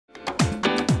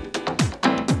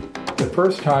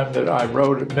first time that I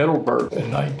rode at Middleburg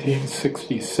in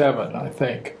 1967, I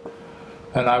think.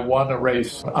 And I won a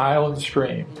race on Island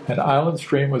Stream. And Island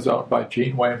Stream was owned by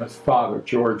Gene Wayman's father,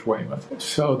 George Wayman.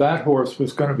 So that horse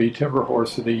was going to be Timber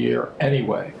Horse of the Year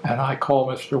anyway. And I called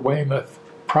Mr. Weymouth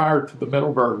prior to the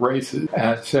Middleburg races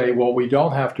and say, well, we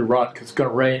don't have to run because it's going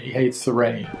to rain. He hates the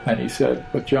rain. And he said,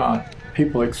 but John,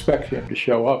 people expect him to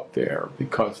show up there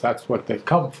because that's what they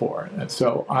come for. And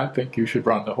so I think you should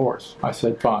run the horse. I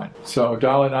said, fine. So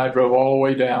Dolly and I drove all the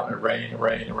way down and rain.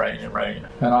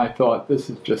 And I thought, this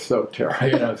is just so terrible.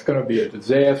 You know, it's going to be a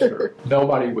disaster.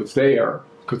 Nobody was there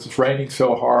because it's raining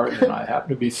so hard. And I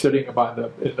happened to be sitting in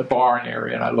the barn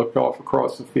area, and I looked off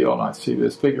across the field and I see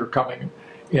this figure coming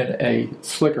in a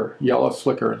slicker, yellow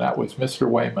slicker, and that was Mr.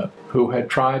 Wayman, who had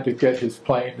tried to get his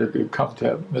plane to come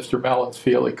to Mr. Mellon's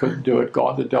field. He couldn't do it,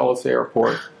 gone to Dulles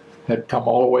Airport, had come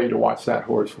all the way to watch that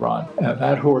horse run. And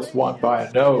that horse won by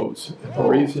a nose. And the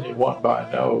reason he won by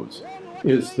a nose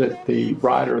is that the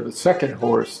rider of the second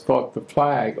horse thought the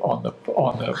flag on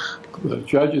the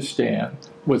judge's stand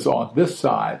was on this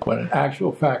side, when in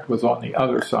actual fact was on the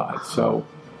other side. So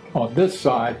on this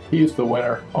side, he's the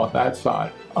winner. On that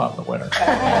side, I'm the winner.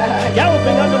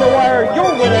 Galloping under the wire,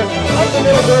 your winner of the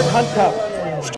Middleburg Hunt Cup.